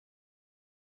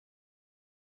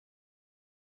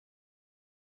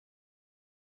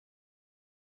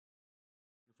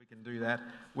Can do that.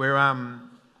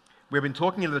 We've been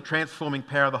talking into the transforming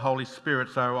power of the Holy Spirit,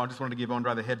 so I just wanted to give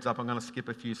Andre the heads up. I'm going to skip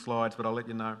a few slides, but I'll let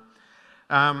you know.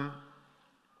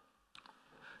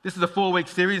 This is a 4-week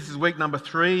series. This is week number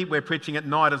 3. We're preaching at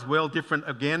night as well, different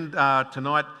again.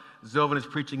 Tonight, Zelvin is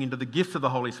preaching into the gifts of the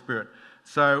Holy Spirit.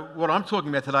 So what I'm talking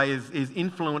about today is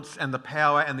influence and the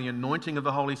power and the anointing of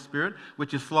the Holy Spirit,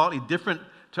 which is slightly different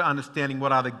to understanding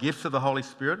what are the gifts of the Holy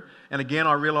Spirit. And again,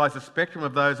 I realise the spectrum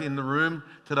of those in the room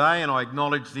today, and I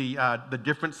acknowledge the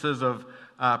differences of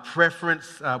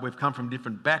preference. We've come from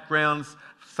different backgrounds.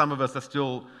 Some of us are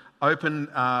still open,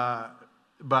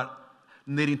 but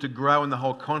needing to grow in the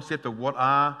whole concept of what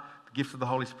are the gifts of the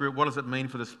Holy Spirit. What does it mean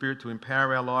for the Spirit to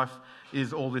empower our life?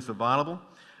 Is all this available?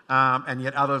 And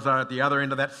yet others are at the other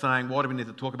end of that saying, why do we need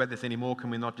to talk about this anymore? Can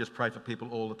we not just pray for people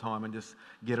all the time and just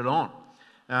get it on?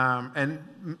 And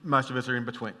most of us are in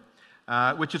between,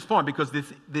 which is fine because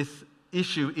this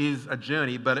issue is a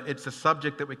journey, but it's a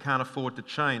subject that we can't afford to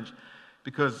change.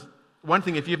 Because one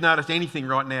thing, if you've noticed anything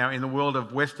right now in the world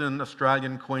of Western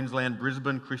Australian, Queensland,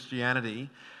 Brisbane Christianity,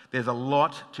 there's a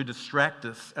lot to distract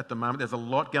us at the moment. There's a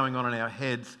lot going on in our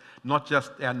heads, not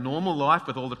just our normal life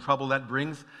with all the trouble that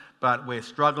brings, but we're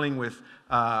struggling with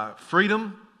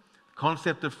freedom,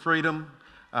 concept of freedom,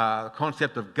 the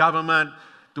concept of government.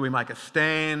 Do we make a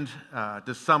stand?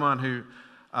 Does someone who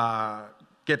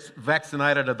gets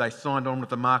vaccinated, are they signed on with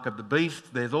the mark of the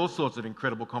beast? There's all sorts of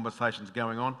incredible conversations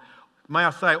going on. May I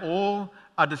say, all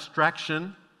a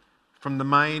distraction from the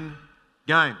main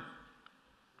game.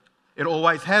 It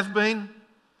always has been,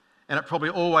 and it probably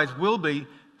always will be,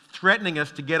 threatening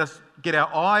us to get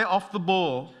our eye off the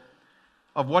ball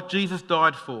of what Jesus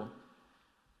died for.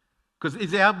 Because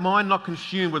is our mind not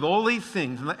consumed with all these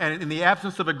things and in the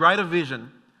absence of a greater vision?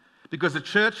 Because the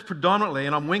church predominantly,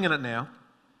 and I'm winging it now,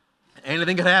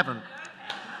 anything could happen.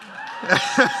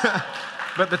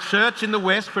 But the church in the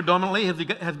West predominantly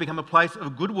has become a place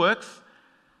of good works.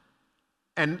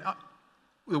 And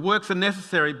the works are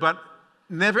necessary, but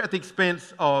never at the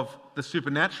expense of the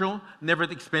supernatural, never at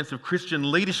the expense of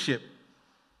Christian leadership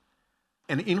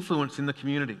and influence in the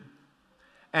community.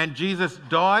 And Jesus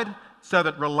died so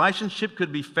that relationship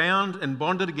could be found and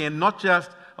bonded again, not just,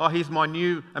 oh, he's my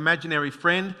new imaginary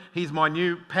friend, he's my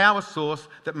new power source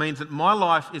that means that my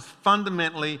life is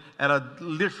fundamentally at a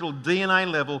literal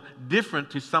DNA level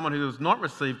different to someone who has not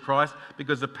received Christ,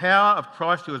 because the power of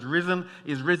Christ who has risen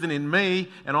is risen in me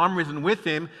and I'm risen with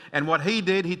him, and what he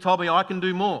did, he told me I can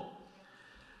do more.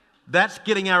 That's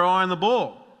getting our eye on the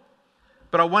ball.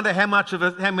 But I wonder how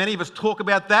many of us talk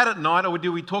about that at night, or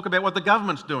do we talk about what the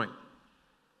government's doing?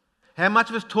 How much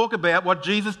of us talk about what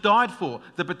Jesus died for,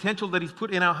 the potential that he's put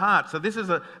in our hearts? So this is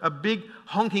a big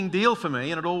honking deal for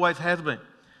me, and it always has been.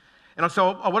 And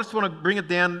so I just want to bring it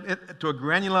down to a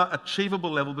granular, achievable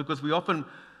level, because we often,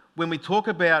 when we talk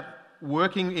about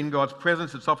working in God's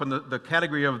presence, it's often the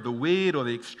category of the weird or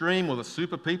the extreme or the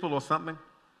super people or something.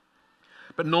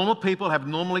 But normal people have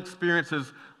normal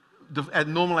experiences,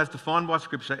 normal as defined by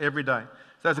Scripture, every day.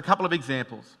 So there's a couple of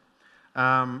examples.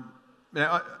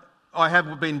 I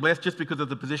have been blessed just because of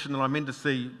the position that I'm in to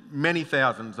see many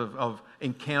thousands of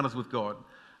encounters with God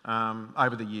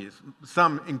over the years.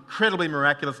 Some incredibly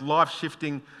miraculous,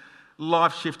 life-shifting,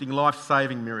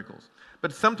 life-saving miracles.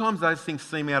 But sometimes those things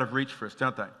seem out of reach for us,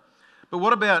 don't they? But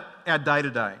what about our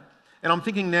day-to-day? And I'm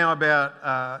thinking now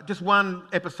about just one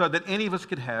episode that any of us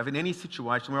could have in any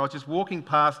situation where I was just walking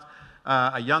past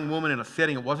a young woman in a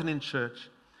setting, it wasn't in church,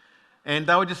 and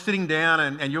they were just sitting down,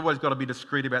 and you've always got to be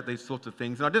discreet about these sorts of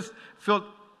things. And I just felt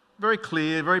very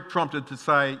clear, very prompted to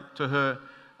say to her,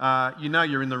 you know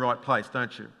you're in the right place,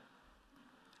 don't you?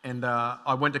 And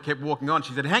I went to keep walking on.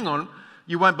 She said, hang on,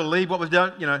 you won't believe what was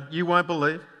done, you won't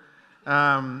believe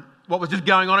what was just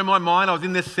going on in my mind. I was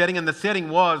in this setting, and the setting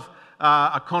was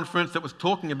a conference that was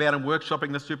talking about and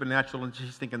workshopping the supernatural, and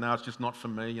she's thinking, no, it's just not for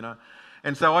me,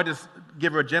 And so I just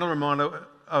give her a gentle reminder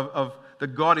of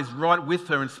that God is right with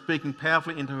her and speaking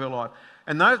powerfully into her life.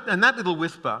 And that little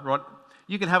whisper, right,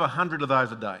 you can have 100 of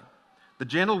those a day. The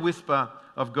gentle whisper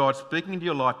of God speaking into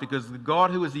your life, because the God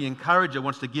who is the encourager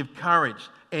wants to give courage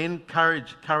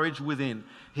within.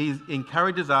 He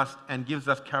encourages us and gives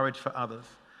us courage for others.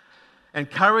 And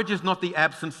courage is not the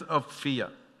absence of fear.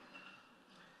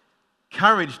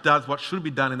 Courage does what should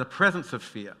be done in the presence of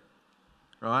fear,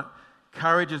 right?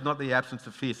 Courage is not the absence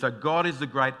of fear. So God is the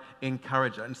great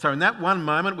encourager. And so in that one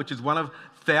moment, which is one of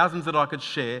thousands that I could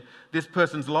share, this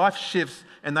person's life shifts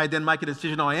and they then make a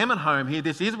decision, I am at home here,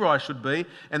 this is where I should be,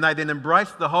 and they then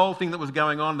embraced the whole thing that was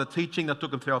going on, the teaching that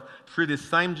took them through this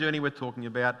same journey we're talking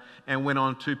about, and went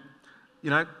on to,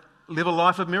 live a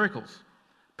life of miracles.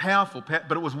 Powerful,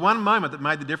 but it was one moment that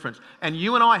made the difference. And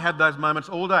you and I have those moments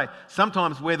all day.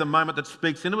 Sometimes we're the moment that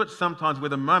speaks into it. Sometimes we're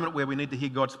the moment where we need to hear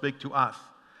God speak to us.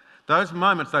 Those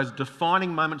moments, those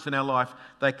defining moments in our life,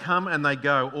 they come and they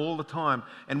go all the time.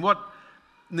 And what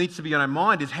needs to be on our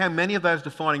mind is how many of those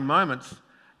defining moments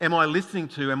am I listening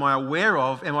to, am I aware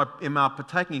of, am I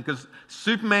partaking in? Because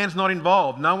Superman's not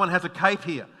involved. No one has a cape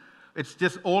here. It's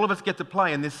just all of us get to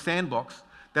play in this sandbox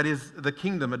that is the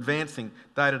kingdom advancing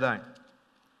day to day.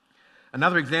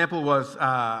 Another example was,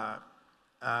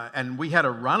 and we had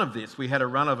a run of this, we had a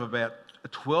run of about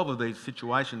 12 of these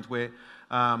situations where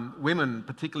women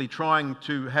particularly trying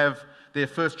to have their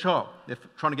first child, they're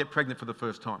trying to get pregnant for the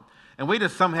first time. And we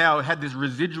just somehow had this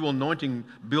residual anointing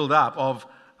build up of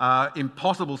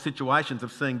impossible situations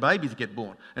of seeing babies get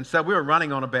born. And so we were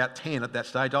running on about 10 at that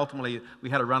stage. Ultimately, we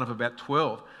had a run of about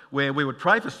 12 where we would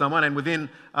pray for someone and within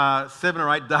 7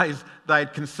 or 8 days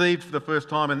they'd conceived for the first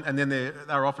time and then they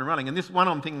were off and running. And this one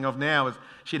I'm thinking of now is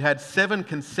she'd had 7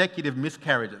 consecutive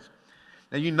miscarriages.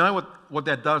 Now you know what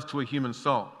that does to a human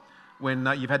soul when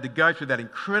you've had to go through that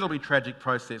incredibly tragic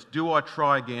process. Do I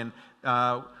try again?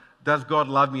 Does God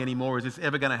love me anymore? Is this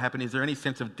ever going to happen? Is there any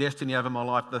sense of destiny over my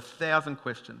life? The 1,000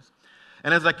 questions.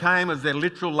 And as they came as their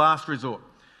literal last resort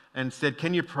and said,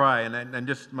 can you pray? And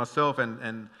just myself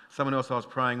and someone else I was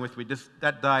praying with, we just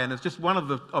that day, and it's just one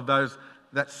of those,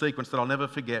 that sequence that I'll never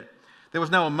forget. There was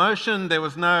no emotion, there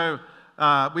was no,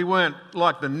 we weren't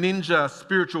like the ninja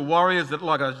spiritual warriors that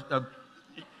like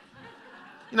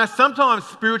you know, sometimes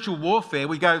spiritual warfare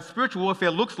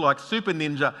looks like super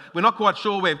ninja. We're not quite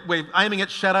sure. We're aiming at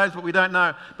shadows, but we don't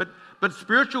know. But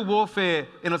spiritual warfare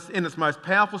in its most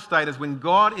powerful state is when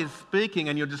God is speaking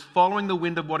and you're just following the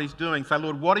wind of what He's doing. Say,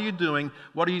 Lord, what are you doing?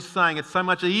 What are you saying? It's so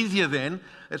much easier then.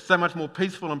 It's so much more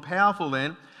peaceful and powerful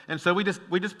then. And so we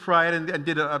just prayed and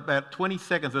did about 20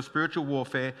 seconds of spiritual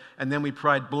warfare, and then we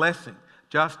prayed blessing,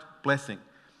 just blessing.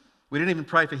 We didn't even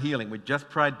pray for healing. We just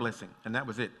prayed blessing, and that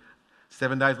was it.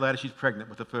 7 days later, she's pregnant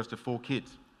with the first of 4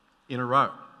 kids in a row.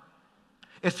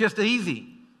 It's just easy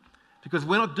because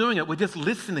we're not doing it, we're just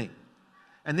listening.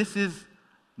 And this is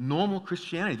normal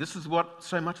Christianity. This is what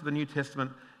so much of the New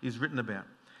Testament is written about.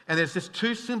 And there's just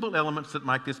 2 simple elements that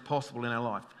make this possible in our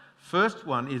life. First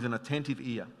one is an attentive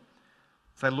ear.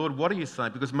 Say, Lord, what are you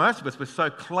saying? Because most of us, we're so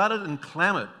cluttered and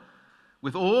clamoured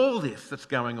with all this that's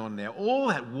going on now, all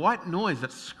that white noise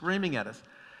that's screaming at us,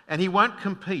 and He won't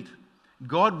compete.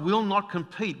 God will not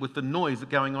compete with the noise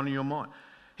that's going on in your mind.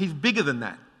 He's bigger than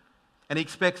that. And He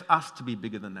expects us to be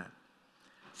bigger than that.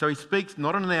 So He speaks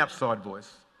not in an outside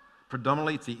voice.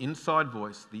 Predominantly it's the inside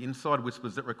voice, the inside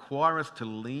whispers that require us to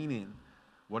lean in.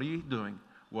 What are you doing?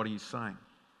 What are you saying?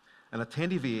 An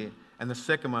attentive ear. And the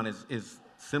second one is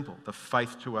simple, the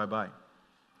faith to obey.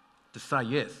 To say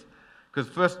yes. Because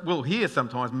first we'll hear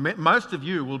sometimes, most of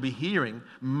you will be hearing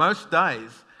most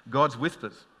days God's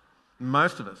whispers.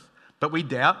 Most of us. But we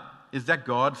doubt, is that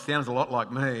God? Sounds a lot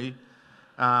like me.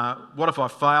 What if I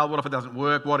fail? What if it doesn't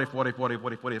work? What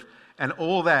if? And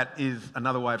all that is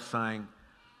another way of saying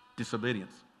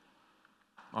disobedience.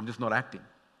 I'm just not acting.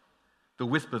 The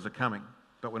whispers are coming,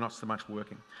 but we're not so much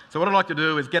working. So what I'd like to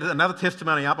do is get another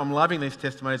testimony up. I'm loving these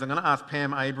testimonies. I'm going to ask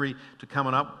Pam Avery to come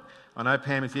on up. I know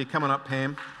Pam is here. Come on up,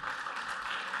 Pam.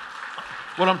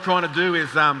 What I'm trying to do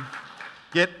is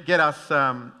get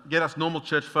us normal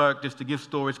church folk just to give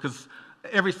stories, because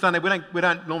every Sunday we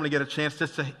don't normally get a chance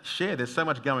just to share. There's so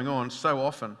much going on so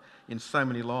often in so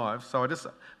many lives. So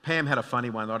Pam had a funny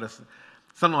one.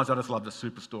 Sometimes I just love the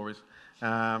super stories.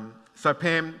 So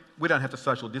Pam, we don't have to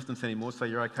social distance anymore, so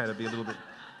you're okay to be a little bit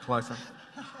closer.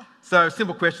 So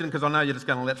simple question, because I know you're just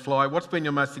going to let fly. What's been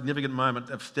your most significant moment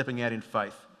of stepping out in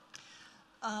faith?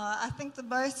 I think the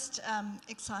most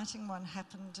exciting one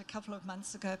happened a couple of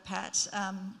months ago, Pat.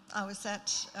 I was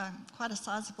at quite a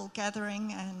sizable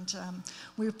gathering, and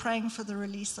we were praying for the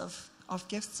release of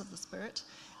gifts of the Spirit.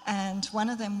 And one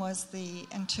of them was the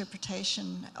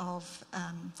interpretation of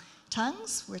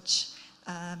tongues, which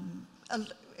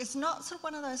is not sort of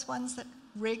one of those ones that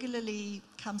regularly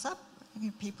comes up.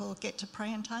 People get to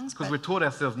pray in tongues. Because we've taught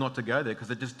ourselves not to go there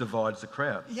because it just divides the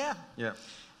crowd. Yeah.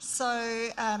 So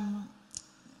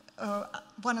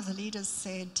one of the leaders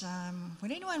said,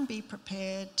 would anyone be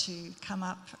prepared to come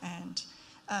up and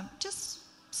just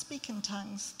speak in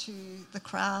tongues to the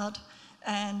crowd,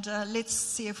 and let's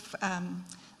see if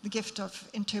the gift of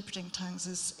interpreting tongues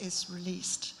is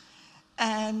released.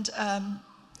 And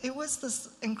it was this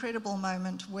incredible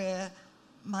moment where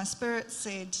my spirit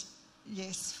said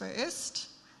yes first,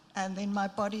 and then my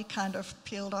body kind of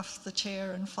peeled off the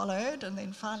chair and followed, and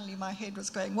then finally my head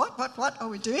was going, what, are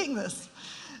we doing this?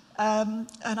 And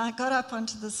I got up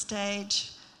onto the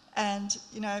stage, And,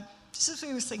 just as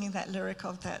we were singing that lyric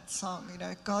of that song,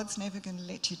 God's never going to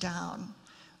let you down.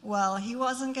 Well, he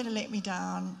wasn't going to let me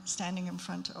down standing in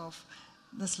front of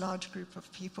this large group of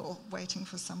people waiting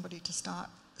for somebody to start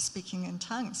speaking in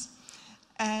tongues.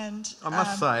 And I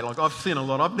must say, I've seen a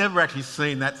lot. I've never actually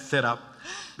seen that set up.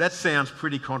 That sounds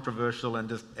pretty controversial and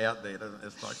just out there, doesn't it?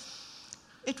 It's like...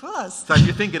 It was. So if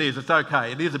you think it is, it's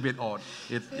okay. It is a bit odd.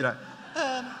 It's,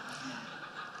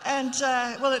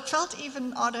 Well, it felt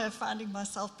even odder finding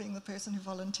myself being the person who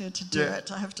volunteered to do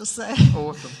it, I have to say.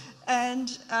 Awesome.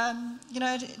 And,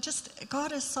 just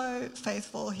God is so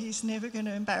faithful. He's never going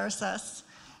to embarrass us.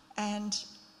 And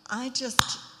I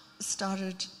just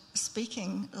started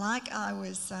speaking like I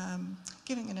was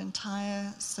giving an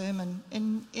entire sermon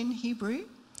in Hebrew.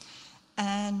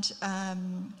 And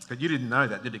but you didn't know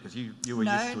that, did you? Because you were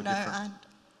used to it. No,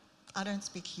 I don't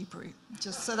speak Hebrew.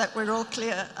 Just so that we're all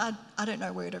clear, I don't know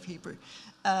a word of Hebrew.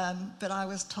 But I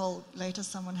was told later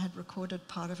someone had recorded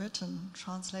part of it and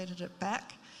translated it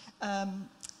back.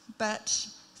 But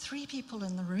 3 people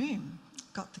in the room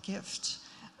got the gift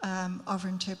of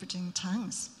interpreting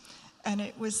tongues. And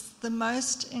it was the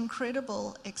most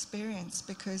incredible experience,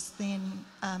 because then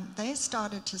they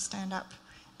started to stand up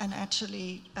and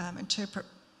actually interpret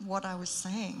what I was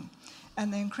saying.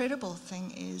 And the incredible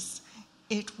thing is,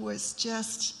 it was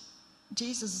just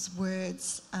Jesus'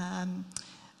 words,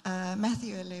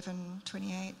 Matthew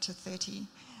 11:28-30,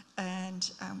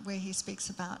 and where he speaks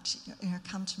about,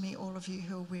 come to me, all of you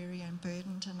who are weary and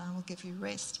burdened, and I will give you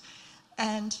rest.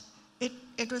 And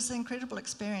it was an incredible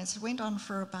experience. It went on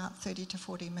for about 30 to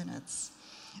 40 minutes.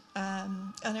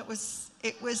 And it was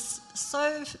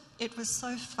so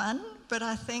fun, but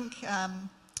I think, and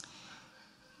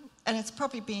it's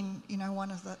probably been,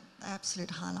 one of the absolute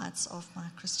highlights of my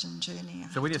Christian journey.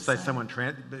 So when you say someone,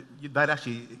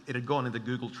 it had gone into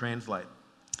Google Translate.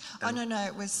 Oh, no,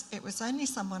 it was only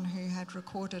someone who had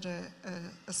recorded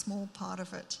a small part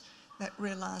of it that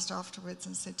realised afterwards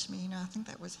and said to me, I think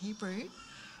that was Hebrew.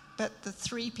 But the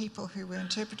 3 people who were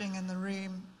interpreting in the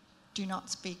room do not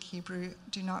speak Hebrew,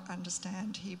 do not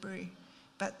understand Hebrew,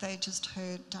 but they just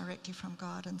heard directly from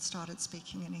God and started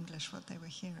speaking in English what they were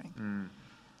hearing.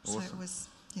 Awesome. So it was,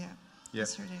 it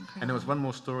was really incredible. And there was one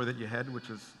more story that you had, which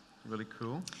was really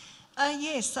cool.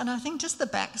 Yes, and I think just the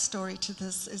backstory to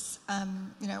this is,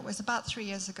 it was about 3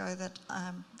 years ago that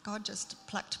God just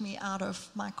plucked me out of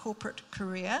my corporate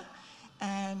career,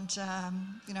 and,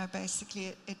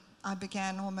 basically I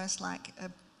began almost like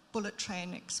a bullet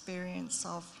train experience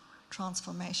of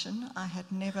transformation. I had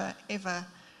never, ever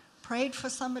prayed for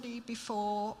somebody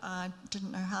before. I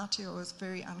didn't know how to. I was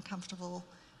very uncomfortable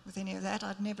with any of that.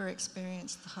 I'd never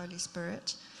experienced the Holy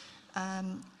Spirit.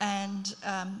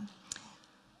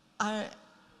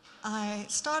 I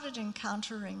started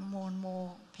encountering more and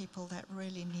more people that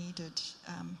really needed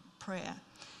prayer.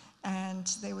 And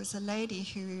there was a lady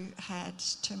who had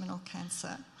terminal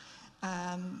cancer.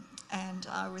 And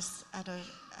I was at a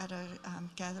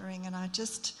gathering, and I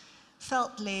just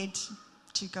felt led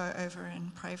to go over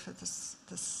and pray for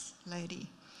this lady.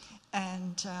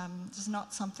 And it was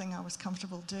not something I was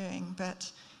comfortable doing,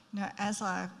 but as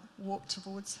I walked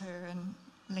towards her and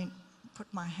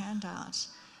put my hand out,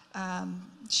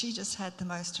 she just had the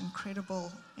most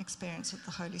incredible experience with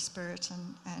the Holy Spirit,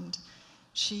 and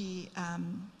she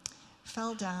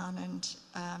fell down and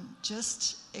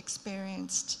just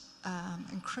experienced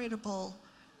incredible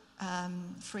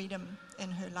freedom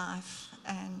in her life,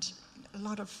 and a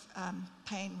lot of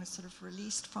pain was sort of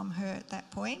released from her at that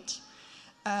point.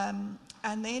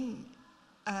 And then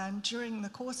during the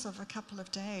course of a couple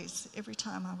of days, every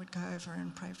time I would go over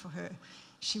and pray for her,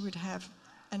 she would have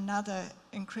another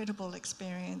incredible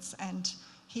experience, and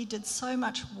he did so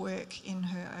much work in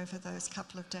her over those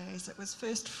couple of days. It was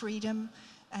first freedom,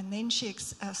 and then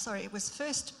it was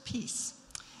first peace.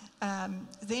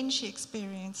 Then she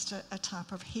experienced a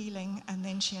type of healing, and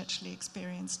then she actually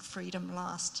experienced freedom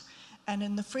last. And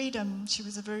in the freedom, she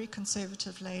was a very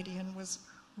conservative lady and was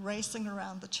racing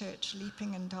around the church,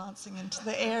 leaping and dancing into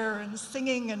the air and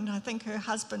singing, and I think her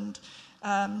husband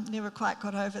never quite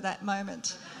got over that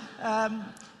moment.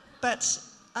 But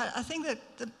I think that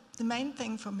the main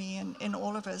thing for me in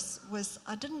all of us was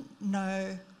I didn't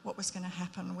know what was going to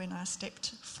happen when I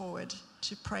stepped forward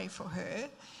to pray for her.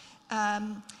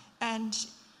 And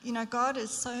God is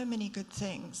so many good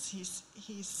things.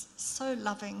 He's so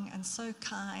loving and so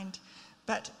kind,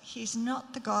 but he's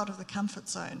not the God of the comfort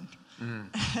zone.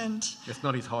 And it's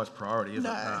not his highest priority, is it?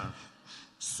 No.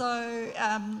 So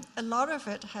a lot of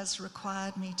it has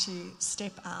required me to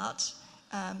step out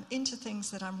into things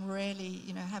that I'm really,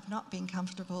 have not been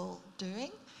comfortable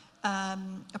doing,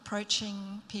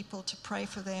 approaching people to pray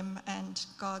for them, and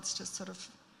God's just sort of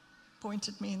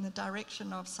pointed me in the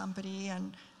direction of somebody,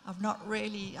 and I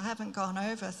haven't gone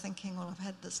over thinking, well, I've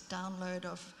had this download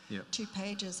of 2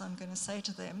 pages I'm going to say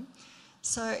to them.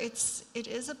 So it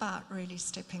is about really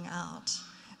stepping out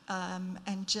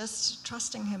and just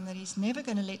trusting him that he's never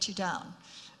going to let you down,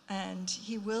 and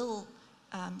he will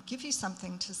give you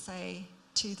something to say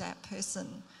to that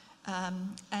person.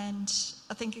 And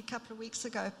I think a couple of weeks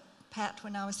ago, Pat,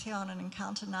 when I was here on an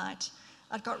encounter night,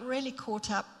 I'd got really caught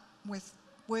up with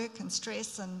work and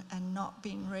stress and not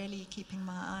been really keeping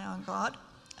my eye on God.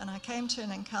 And I came to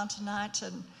an encounter night,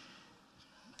 and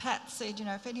Pat said,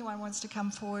 if anyone wants to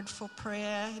come forward for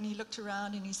prayer, and he looked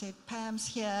around and he said, Pam's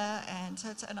here, and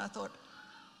I thought,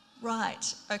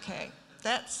 right, okay,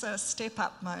 that's a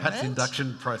step-up moment. Pat's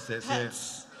induction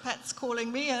process, Pat's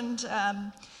calling me, and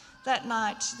that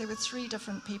night there were 3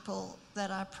 different people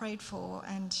that I prayed for,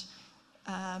 and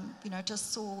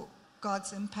just saw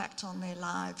God's impact on their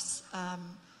lives.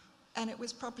 And it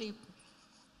was probably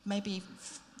maybe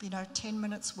 10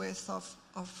 minutes worth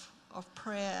of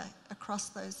prayer across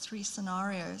those 3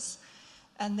 scenarios.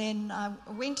 And then I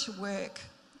went to work,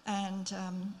 and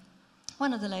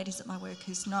one of the ladies at my work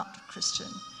who's not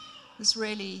Christian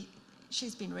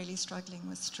she's been really struggling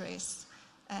with stress.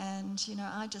 And,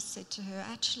 I just said to her,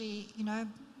 actually,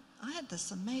 I had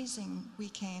this amazing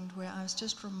weekend where I was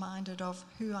just reminded of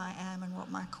who I am and what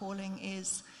my calling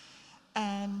is.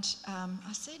 And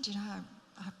I said,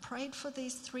 I prayed for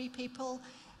these 3 people,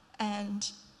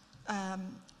 and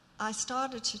I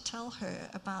started to tell her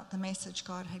about the message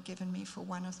God had given me for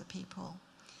one of the people.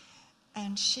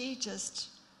 And she just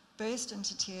burst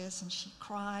into tears, and she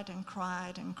cried and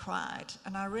cried and cried.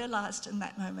 And I realized in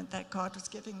that moment that God was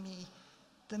giving me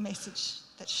the message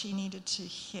that she needed to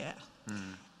hear.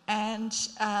 And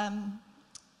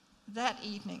that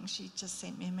evening she just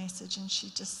sent me a message, and she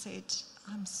just said,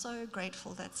 I'm so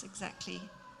grateful, that's exactly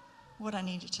what I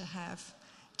needed to have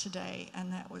today.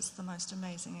 And that was the most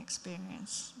amazing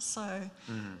experience. So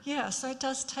so it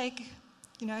does take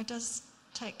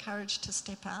courage to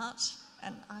step out,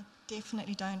 and I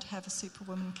definitely don't have a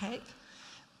superwoman cape,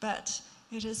 but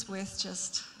it is worth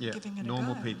just giving it a go.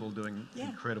 Normal people doing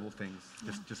incredible things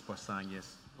just by saying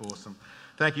yes. Awesome.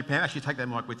 Thank you, Pam. Actually, take that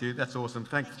mic with you. That's awesome.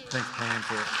 Thanks, Pam,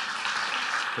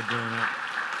 for doing that.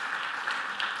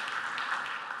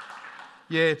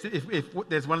 Yeah, if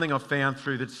there's one thing I've found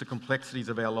through the complexities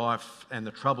of our life and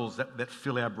the troubles that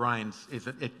fill our brains, is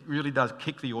that it really does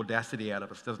kick the audacity out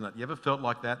of us, doesn't it? You ever felt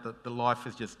like that the life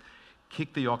has just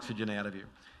kicked the oxygen out of you?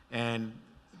 And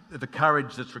the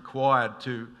courage that's required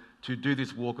to do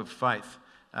this walk of faith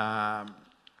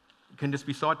can just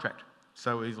be sidetracked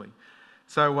so easily.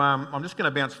 So I'm just going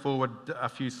to bounce forward a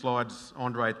few slides,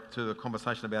 Andre, to the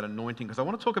conversation about anointing, because I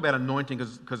want to talk about anointing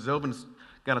because Zelvin's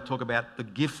going to talk about the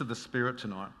gifts of the Spirit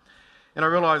tonight. And I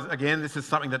realise, again, this is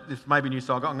something that this may be new,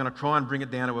 so I'm going to try and bring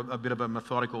it down to a bit of a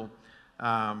methodical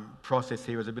process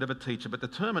here as a bit of a teacher. But the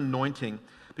term anointing,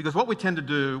 because what we tend to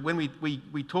do when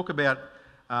we talk about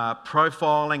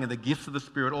profiling and the gifts of the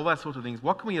Spirit, all those sorts of things,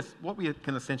 what we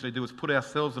can essentially do is put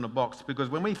ourselves in a box, because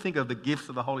when we think of the gifts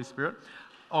of the Holy Spirit,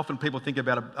 often people think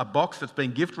about a box that's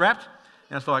been gift wrapped,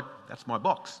 and it's like, that's my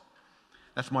box.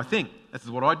 That's my thing. This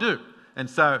is what I do. And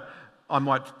so I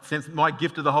might sense my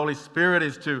gift of the Holy Spirit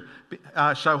is to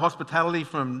show hospitality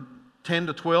from 10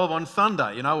 to 12 on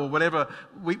Sunday, or whatever.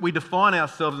 We define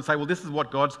ourselves and say, well, this is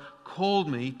what God's called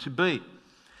me to be.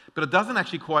 But it doesn't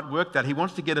actually quite work that. He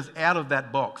wants to get us out of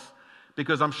that box.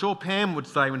 Because I'm sure Pam would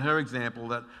say in her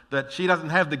example that she doesn't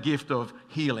have the gift of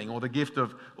healing or the gift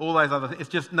of all those other things. It's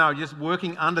just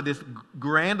working under this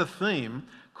grander theme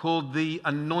called the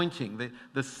anointing,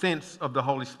 the sense of the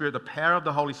Holy Spirit, the power of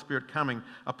the Holy Spirit coming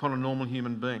upon a normal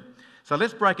human being. So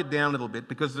let's break it down a little bit,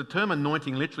 because the term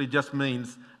anointing literally just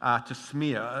means to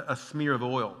smear, a smear of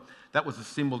oil. That was the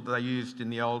symbol that they used in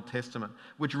the Old Testament,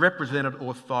 which represented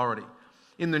authority.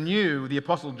 In the New, the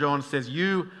Apostle John says,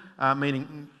 you,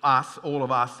 meaning us, all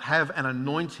of us, have an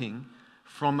anointing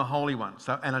from the Holy One.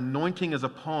 So an anointing is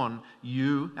upon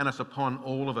you and it's upon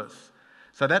all of us.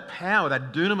 So that power,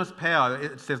 that dunamis power,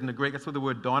 it says in the Greek, that's where the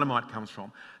word dynamite comes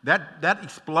from. That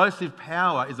explosive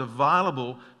power is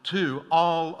available to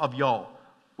all of y'all.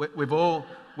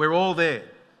 We're all there.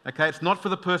 Okay, it's not for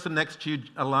the person next to you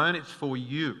alone, it's for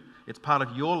you. It's part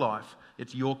of your life.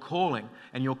 It's your calling.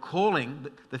 And your calling,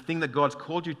 the thing that God's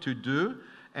called you to do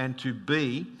and to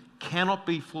be, cannot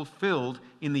be fulfilled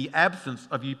in the absence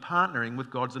of you partnering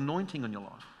with God's anointing on your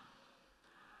life.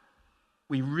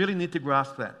 We really need to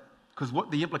grasp that. Because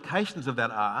what the implications of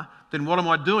that are, then what am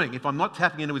I doing? If I'm not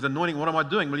tapping into his anointing, what am I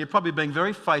doing? Well, you're probably being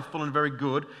very faithful and very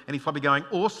good, and he's probably going,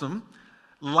 awesome,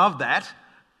 love that,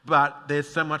 but there's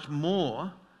so much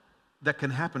more that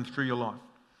can happen through your life.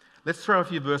 Let's throw a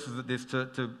few verses at this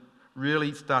to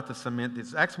really start to cement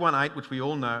this. Acts 1:8, which we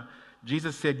all know,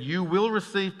 Jesus said, you will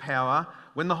receive power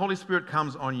when the Holy Spirit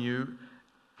comes on you,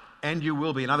 and you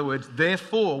will be. In other words,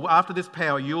 therefore, after this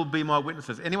power, you'll be my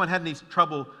witnesses. Anyone had any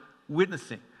trouble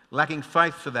witnessing? Lacking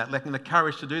faith for that, lacking the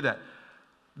courage to do that.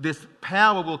 This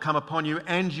power will come upon you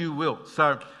and you will.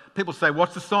 So people say,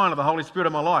 what's the sign of the Holy Spirit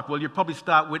in my life? Well, you'll probably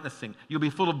start witnessing. You'll be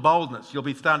full of boldness. You'll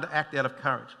be starting to act out of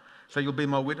courage. So you'll be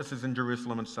my witnesses in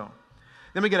Jerusalem and so on.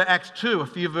 Then we get to Acts 2, a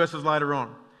few verses later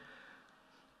on.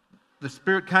 The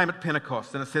Spirit came at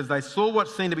Pentecost, and it says they saw what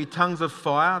seemed to be tongues of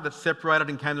fire that separated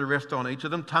and came to rest on each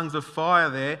of them. Tongues of fire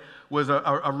there was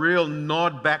a real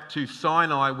nod back to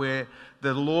Sinai, where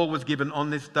the law was given on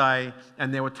this day,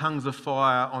 and there were tongues of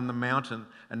fire on the mountain,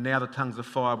 and now the tongues of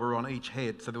fire were on each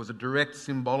head. So there was a direct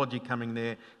symbology coming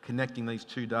there, connecting these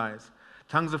 2 days.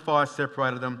 Tongues of fire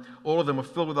separated them. All of them were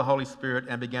filled with the Holy Spirit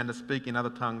and began to speak in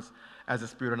other tongues as the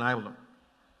Spirit enabled them.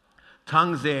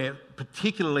 Tongues there,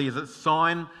 particularly, is a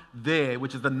sign there,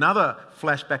 which is another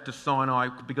flashback to Sinai,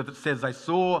 because it says they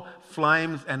saw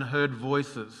flames and heard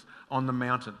voices on the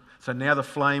mountain. So now the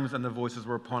flames and the voices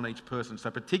were upon each person.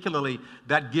 So particularly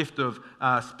that gift of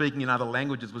speaking in other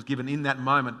languages was given in that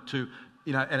moment to,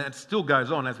 and it still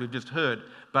goes on as we've just heard,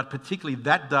 but particularly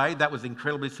that day, that was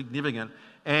incredibly significant.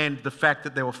 And the fact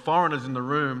that there were foreigners in the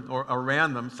room or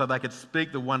around them so they could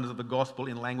speak the wonders of the gospel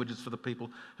in languages for the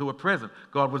people who were present.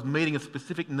 God was meeting a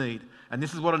specific need. And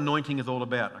this is what anointing is all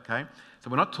about, okay? So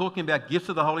we're not talking about gifts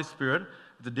of the Holy Spirit.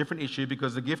 It's a different issue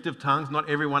because the gift of tongues, not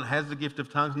everyone has the gift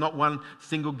of tongues. Not one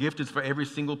single gift is for every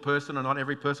single person, and not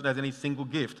every person has any single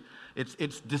gift.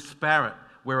 It's disparate.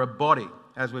 We're a body,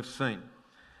 as we've seen.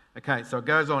 Okay, so it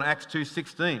goes on, Acts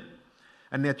 2:16.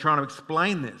 And they're trying to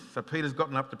explain this. So Peter's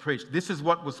gotten up to preach. This is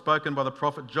what was spoken by the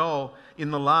prophet Joel. In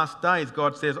the last days,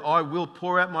 God says, I will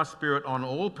pour out my Spirit on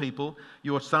all people.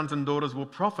 Your sons and daughters will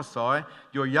prophesy.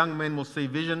 Your young men will see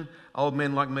vision. Old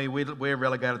men like me, we're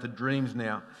relegated to dreams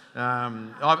now.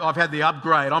 I've had the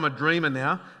upgrade. I'm a dreamer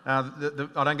now.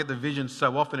 I don't get the visions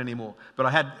so often anymore. But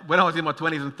when I was in my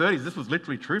 20s and 30s, this was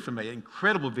literally true for me.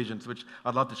 Incredible visions, which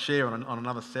I'd love to share on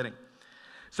another setting.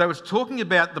 So it's talking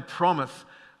about the promise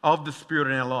of the Spirit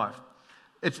in our life.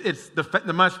 It's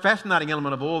the most fascinating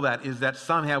element of all that is that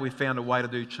somehow we found a way to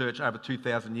do church over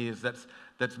 2,000 years that's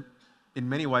in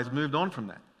many ways moved on from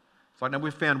that. It's like now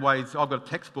we've found ways, I've got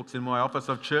textbooks in my office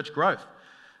of church growth,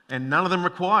 and none of them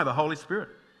require the Holy Spirit.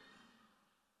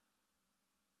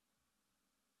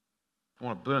 I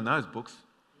want to burn those books.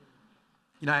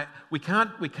 We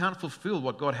can't fulfill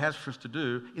what God has for us to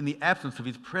do in the absence of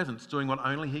His presence doing what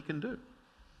only He can do.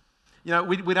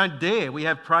 We don't dare. We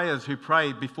have prayers who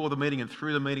pray before the meeting and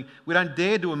through the meeting. We don't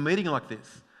dare do a meeting like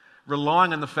this,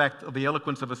 relying on the fact of the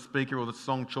eloquence of a speaker or the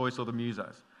song choice or the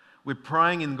musos. We're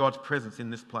praying in God's presence in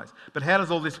this place. But how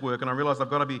does all this work? And I realise I've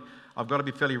got to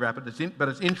be fairly rapid. But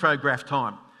it's infograph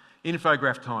time.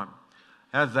 Infograph time.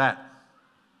 How's that?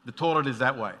 The toilet is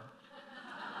that way.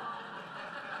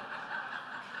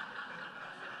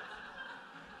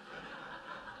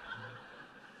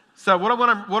 So what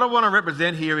I want to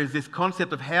represent here is this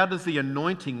concept of how does the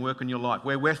anointing work in your life?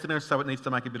 We're Westerners, so it needs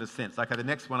to make a bit of sense. Okay, the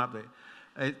next one up there.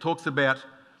 It talks about,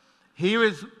 here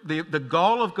is the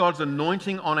goal of God's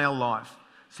anointing on our life.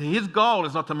 So His goal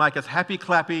is not to make us happy,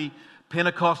 clappy,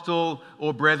 Pentecostal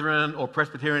or Brethren or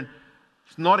Presbyterian.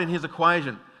 It's not in His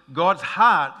equation. God's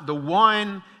heart, the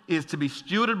wine, is to be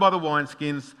stewarded by the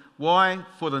wineskins. Why?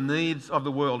 For the needs of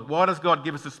the world. Why does God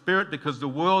give us the Spirit? Because the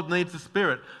world needs the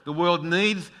Spirit. The world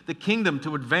needs the kingdom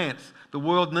to advance. The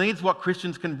world needs what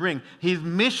Christians can bring. His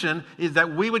mission is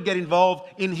that we would get involved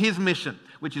in His mission,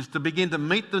 which is to begin to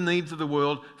meet the needs of the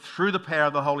world through the power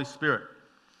of the Holy Spirit.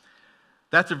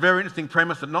 That's a very interesting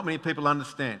premise that not many people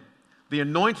understand. The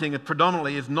anointing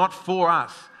predominantly is not for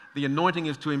us. The anointing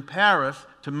is to empower us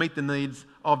to meet the needs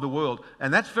of the world.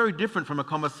 And that's very different from a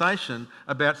conversation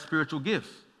about spiritual gifts.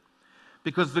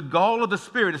 Because the goal of the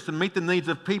Spirit is to meet the needs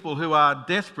of people who are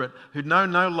desperate, who know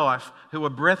no life, who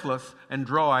are breathless and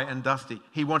dry and dusty.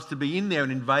 He wants to be in there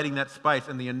and invading that space,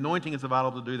 and the anointing is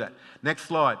available to do that. Next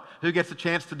slide. Who gets a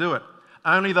chance to do it?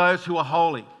 Only those who are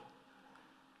holy.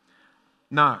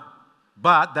 No.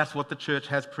 But that's what the church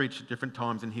has preached at different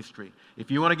times in history. If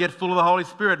you want to get full of the Holy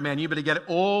Spirit, man, you better get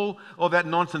all of that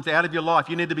nonsense out of your life.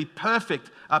 You need to be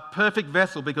perfect, a perfect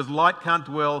vessel, because light can't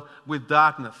dwell with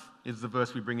darkness, is the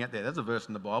verse we bring out there. There's a verse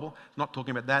in the Bible. It's not talking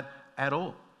about that at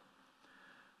all.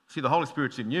 See, the Holy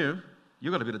Spirit's in you.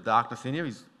 You've got a bit of darkness in you.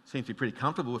 He seems to be pretty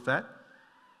comfortable with that.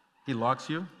 He likes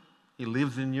you. He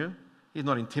lives in you. He's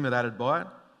not intimidated by it.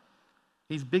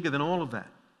 He's bigger than all of that.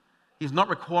 He's not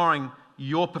requiring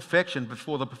your perfection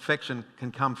before the perfection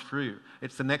can come through you.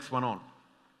 It's the next one on.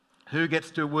 Who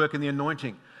gets to work in the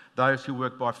anointing? Those who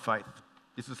work by faith.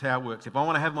 This is how it works. If I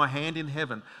want to have my hand in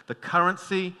heaven, the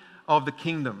currency of the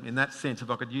kingdom, in that sense, if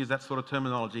I could use that sort of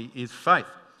terminology, is faith.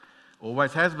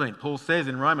 Always has been. Paul says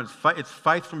in Romans, it's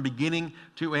faith from beginning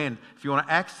to end. If you want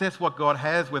to access what God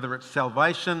has, whether it's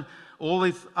salvation, all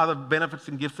these other benefits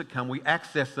and gifts that come, we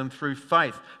access them through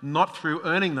faith, not through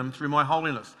earning them through my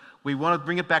holiness. We want to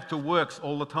bring it back to works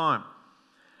all the time.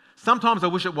 Sometimes I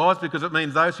wish it was, because it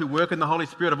means those who work in the Holy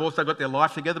Spirit have also got their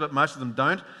life together, but most of them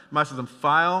don't. Most of them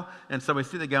fail. And so we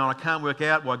sit there going, I can't work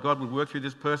out why God would work through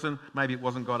this person. Maybe it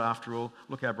wasn't God after all.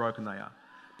 Look how broken they are.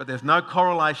 But there's no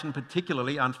correlation,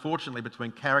 particularly, unfortunately,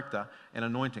 between character and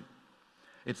anointing.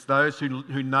 It's those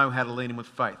who know how to lean in with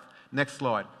faith. Next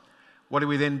slide. What do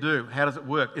we then do? How does it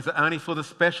work? Is it only for the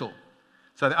special?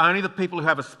 So only the people who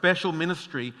have a special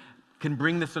ministry can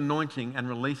bring this anointing and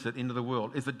release it into the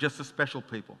world. Is it just the special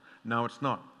people? No, it's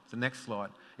not. It's the next slide.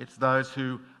 It's those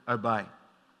who obey.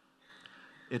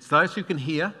 It's those who can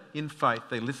hear in faith.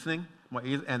 They're listening, my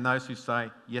ears, and those who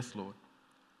say, yes, Lord,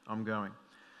 I'm going.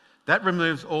 That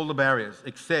removes all the barriers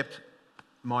except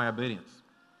my obedience.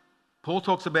 Paul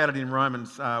talks about it in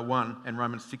Romans 1 and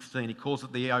Romans 16. He calls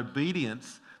it the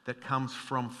obedience that comes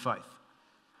from faith.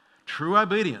 True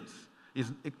obedience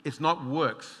it's not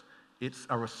works. It's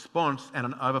a response and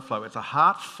an overflow. It's a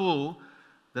heart full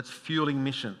that's fueling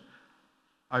mission.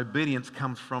 Obedience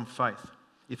comes from faith.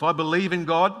 If I believe in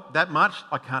God that much,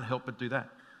 I can't help but do that.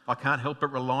 I can't help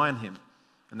but rely on Him.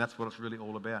 And that's what it's really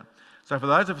all about. So for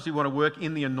those of us who want to work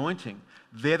in the anointing,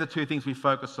 they're the two things we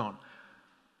focus on.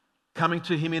 Coming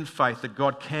to Him in faith that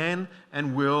God can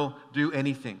and will do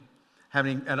anything.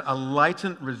 Having a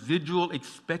latent residual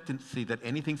expectancy that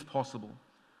anything's possible.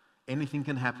 Anything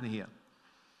can happen here.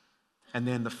 And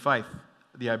then the faith,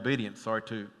 the obedience,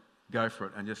 to go for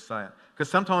it and just say it. Because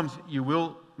sometimes you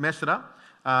will mess it up.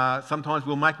 Sometimes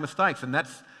we'll make mistakes. And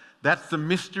that's the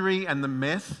mystery and the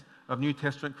mess of New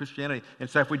Testament Christianity. And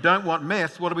so if we don't want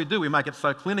mess, what do? We make it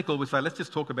so clinical. We say, let's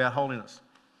just talk about holiness.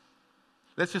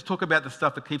 Let's just talk about the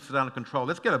stuff that keeps it under control.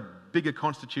 Let's get a bigger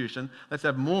constitution. Let's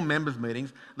have more members'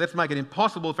 meetings. Let's make it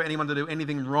impossible for anyone to do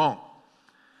anything wrong.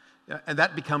 And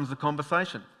that becomes the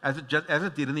conversation, as it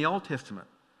did in the Old Testament,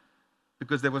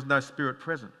 because there was no Spirit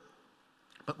present.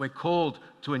 But we're called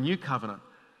to a new covenant,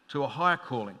 to a higher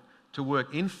calling, to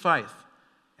work in faith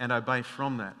and obey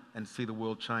from that and see the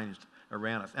world changed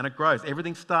around us. And it grows.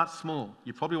 Everything starts small.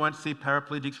 You probably won't see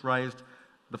paraplegics raised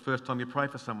the first time you pray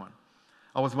for someone.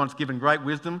 I was once given great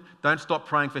wisdom. Don't stop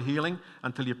praying for healing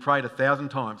until you've prayed 1,000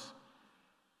 times.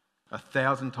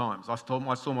 1,000 times. I saw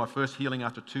my first healing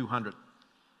after 200.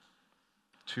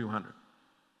 200.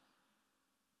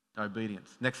 Obedience.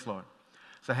 Next slide.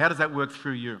 So how does that work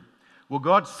through you? Well,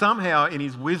 God somehow in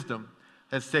His wisdom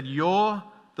has said, you're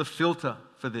the filter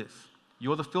for this.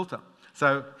 You're the filter.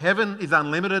 So heaven is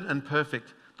unlimited and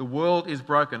perfect. The world is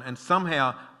broken. And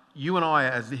somehow you and I,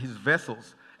 as His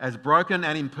vessels, as broken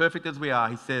and imperfect as we are,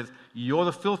 He says, you're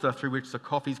the filter through which the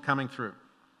coffee's coming through.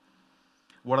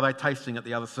 What are they tasting at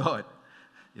the other side?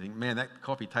 You think, man, that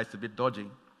coffee tastes a bit dodgy.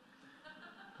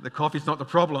 The coffee's not the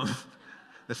problem.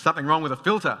 There's something wrong with the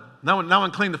filter. No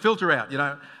one cleaned the filter out,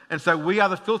 And so we are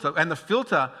the filter. And the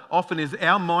filter often is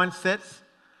our mindsets,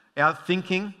 our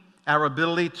thinking, our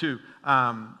ability to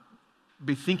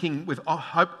be thinking with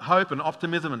hope and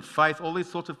optimism and faith, all these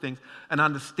sorts of things, an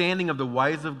understanding of the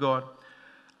ways of God.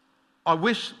 I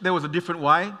wish there was a different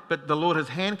way, but the Lord has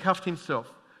handcuffed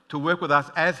Himself to work with us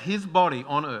as His body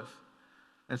on earth.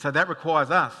 And so that requires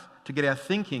us to get our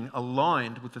thinking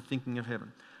aligned with the thinking of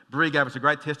heaven. Bree gave us a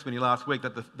great testimony last week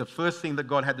that the first thing that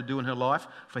God had to do in her life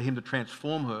for Him to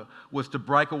transform her was to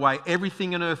break away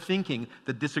everything in her thinking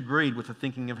that disagreed with the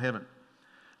thinking of heaven.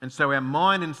 And so our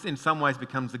mind in some ways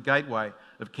becomes the gateway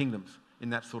of kingdoms in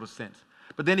that sort of sense.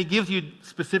 But then He gives you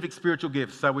specific spiritual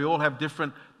gifts. So we all have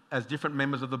different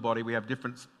members of the body, we have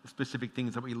different specific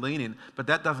things that we lean in, but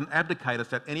that doesn't abdicate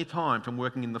us at any time from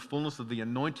working in the fullness of the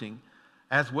anointing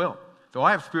as well. So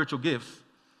I have spiritual gifts.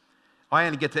 I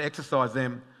only get to exercise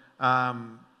them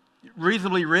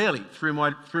reasonably rarely through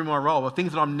my role. The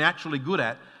things that I'm naturally good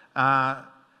at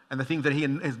and the things that He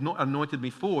has anointed me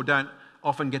for don't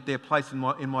often get their place in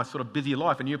my sort of busy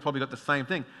life. And you've probably got the same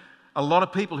thing. A lot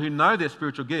of people who know their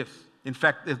spiritual gifts, in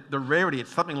fact, the rarity,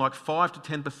 it's something like 5 to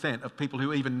 10% of people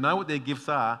who even know what their gifts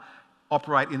are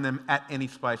operate in them at any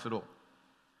space at all.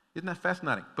 Isn't that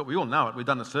fascinating? But we all know it. We've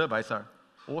done the survey, so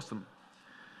awesome.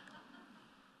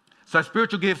 So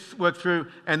spiritual gifts work through,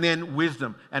 and then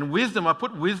wisdom. And wisdom, I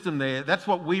put wisdom there, that's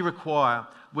what we require.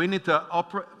 We need to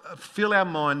fill our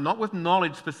mind, not with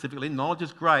knowledge specifically. Knowledge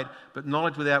is great, but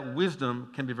knowledge without wisdom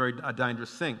can be a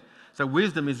dangerous thing. So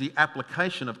wisdom is the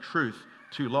application of truth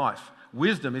to life.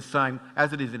 Wisdom is saying,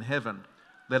 as it is in heaven,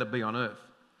 let it be on earth.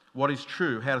 What is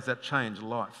true? How does that change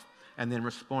life? And then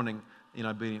responding in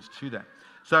obedience to that.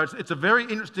 So it's a very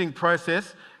interesting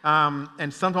process,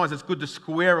 and sometimes it's good to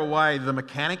square away the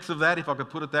mechanics of that, if I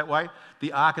could put it that way,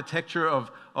 the architecture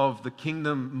of the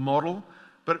kingdom model.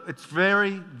 But it's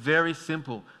very, very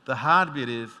simple. The hard bit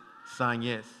is saying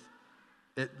yes.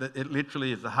 It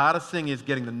literally is. The hardest thing is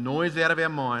getting the noise out of our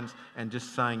minds and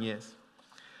just saying yes.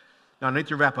 Now, I need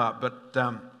to wrap up, but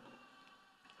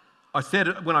I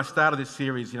said when I started this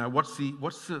series, what's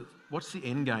the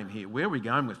end game here? Where are we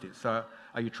going with this? So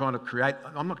are you trying to create...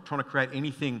 I'm not trying to create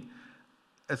anything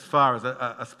as far as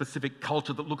a specific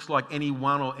culture that looks like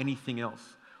anyone or anything else.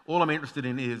 All I'm interested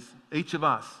in is each of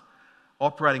us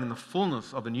operating in the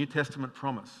fullness of the New Testament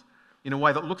promise in a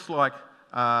way that looks like,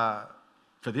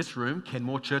 for this room,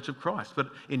 Kenmore Church of Christ.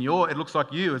 But it looks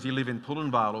like you as you live in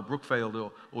Pullenvale or Brookfield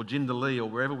or Jindalee or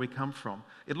wherever we come from.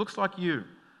 It looks like you,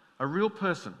 a real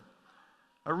person.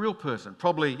 A real person.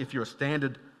 Probably, if you're a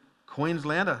standard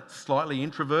Queenslander, slightly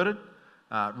introverted,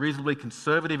 reasonably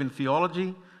conservative in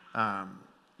theology,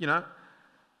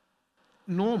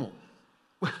 normal,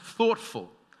 thoughtful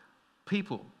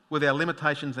people with our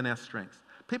limitations and our strengths.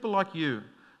 People like you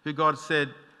who God said,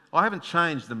 I haven't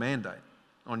changed the mandate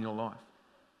on your life.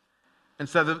 And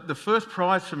so the first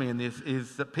prize for me in this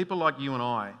is that people like you and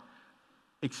I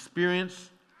experience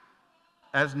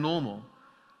as normal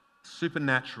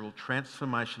supernatural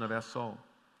transformation of our soul,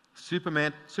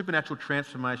 supernatural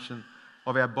transformation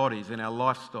of our bodies and our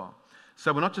lifestyle.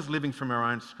 So we're not just living from our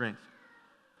own strength.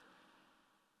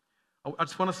 I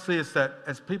just want to see us that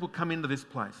as people come into this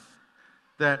place,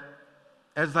 that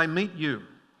as they meet you,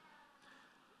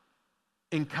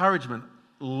 encouragement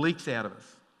leaks out of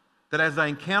us. That as they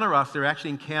encounter us, they're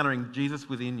actually encountering Jesus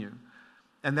within you.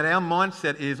 And that our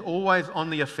mindset is always on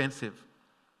the offensive.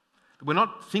 We're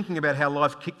not thinking about how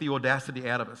life kicked the audacity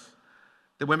out of us.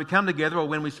 That when we come together or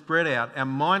when we spread out, our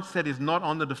mindset is not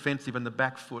on the defensive and the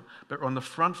back foot, but on the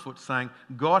front foot saying,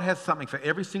 God has something for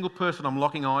every single person I'm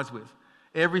locking eyes with.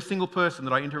 Every single person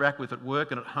that I interact with at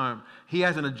work and at home. He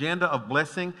has an agenda of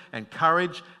blessing and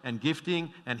courage and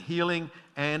gifting and healing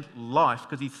and life.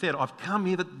 Because he said, I've come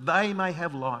here that they may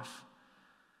have life.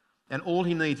 And all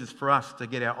he needs is for us to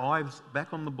get our eyes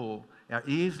back on the ball, our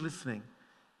ears listening,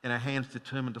 and our hands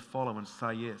determined to follow and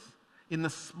say yes. In the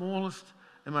smallest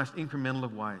and most incremental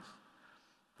of ways.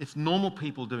 It's normal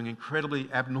people doing incredibly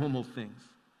abnormal things.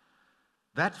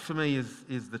 That for me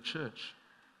is the church.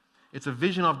 It's a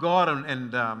vision I've got,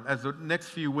 and as the next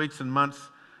few weeks and months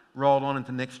roll on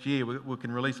into next year, we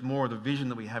can release more of the vision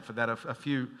that we have for that, a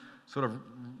few sort of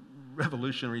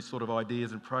revolutionary sort of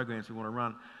ideas and programs we want to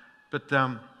run. But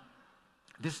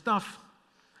this stuff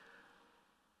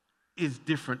is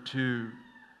different to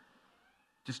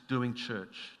just doing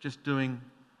church, just doing,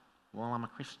 well, I'm a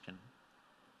Christian.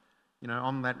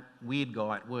 I'm that weird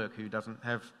guy at work who doesn't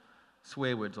have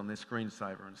swear words on their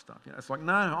screensaver and stuff. It's like,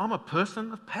 no, I'm a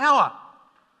person of power.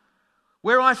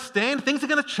 Where I stand, things are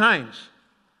going to change.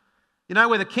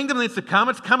 Where the kingdom needs to come,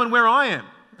 it's coming where I am.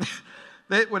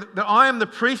 I am the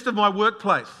priest of my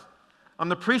workplace. I'm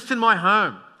the priest in my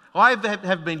home. I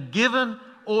have been given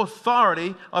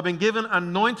authority. I've been given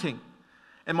anointing.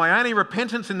 And my only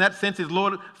repentance in that sense is,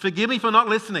 Lord, forgive me for not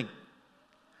listening.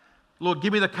 Lord,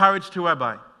 give me the courage to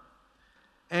obey.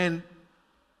 And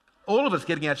all of us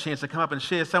getting our chance to come up and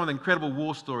share some of the incredible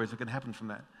war stories that can happen from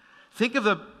that. Think of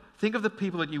the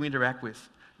people that you interact with.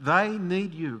 They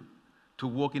need you to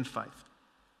walk in faith,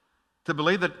 to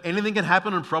believe that anything can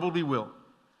happen and probably will.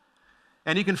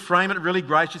 And you can frame it really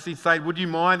graciously, say, would you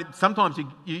mind? Sometimes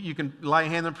you can lay a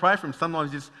hand and pray for them.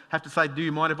 Sometimes you just have to say, do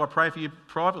you mind if I pray for you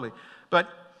privately? But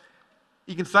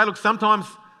you can say, look, sometimes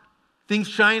things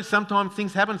change, sometimes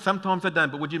things happen, sometimes they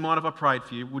don't. But would you mind if I prayed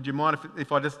for you? Would you mind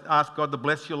if I just asked God to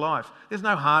bless your life? There's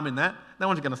no harm in that. No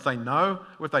one's going to say no.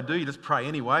 Or if they do, you just pray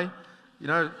anyway.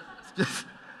 It's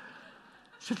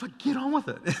just like, get on with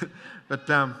it.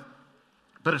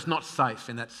 But it's not safe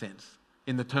in that sense,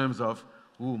 in the terms of,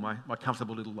 my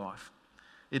comfortable little life.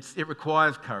 It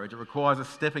requires courage. It requires us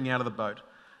stepping out of the boat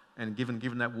and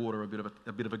giving that water a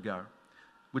bit of a go.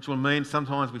 Which will mean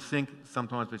sometimes we sink,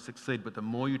 sometimes we succeed, but the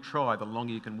more you try, the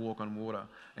longer you can walk on water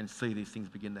and see these things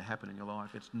begin to happen in your life.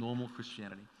 It's normal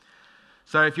Christianity.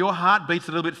 So if your heart beats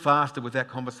a little bit faster with that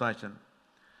conversation,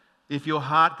 if your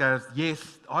heart goes,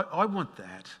 yes, I want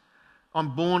that,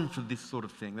 I'm born for this sort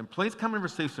of thing, then please come and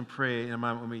receive some prayer in a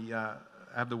moment when we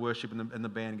have the worship and the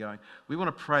band going. We want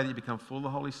to pray that you become full of the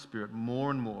Holy Spirit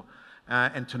more and more.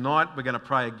 And tonight we're going to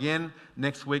pray again.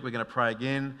 Next week we're going to pray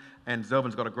again. And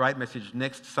Zelvin's got a great message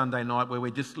next Sunday night where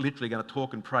we're just literally going to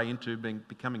talk and pray into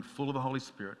becoming full of the Holy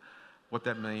Spirit, what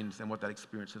that means and what that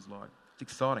experience is like. It's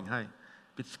exciting, hey? A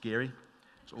bit scary.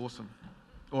 It's awesome.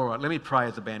 All right, let me pray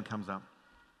as the band comes up.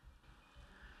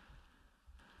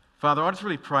 Father, I just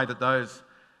really pray that those,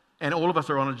 and all of us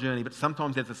are on a journey, but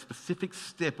sometimes there's a specific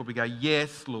step where we go,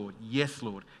 yes, Lord, yes,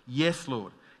 Lord, yes,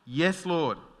 Lord, yes,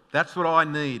 Lord. That's what I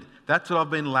need. That's what I've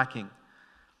been lacking.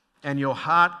 And your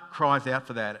heart cries out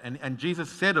for that. And Jesus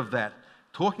said of that,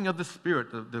 talking of the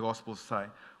Spirit, the Gospels say,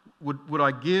 would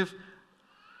I give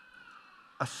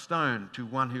a stone to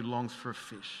one who longs for a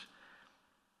fish?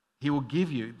 He will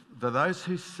give you, for those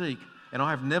who seek, and I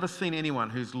have never seen anyone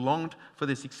who's longed for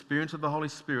this experience of the Holy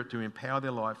Spirit to empower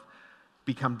their life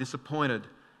become disappointed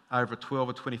over a 12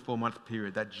 or 24-month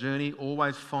period. That journey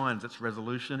always finds its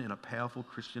resolution in a powerful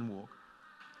Christian walk.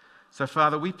 So,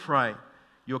 Father, we pray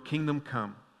your kingdom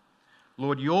come.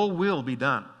 Lord, your will be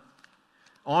done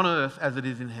on earth as it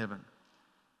is in heaven.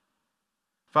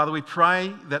 Father, we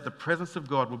pray that the presence of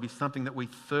God will be something that we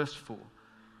thirst for.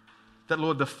 That,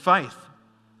 Lord, the faith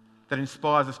that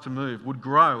inspires us to move would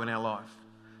grow in our life.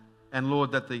 And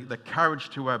Lord, that the courage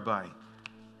to obey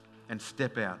and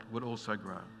step out would also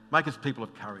grow. Make us people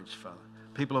of courage, Father.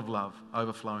 People of love,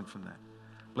 overflowing from that.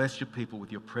 Bless your people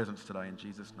with your presence today in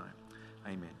Jesus' name.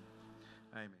 Amen.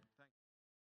 Amen.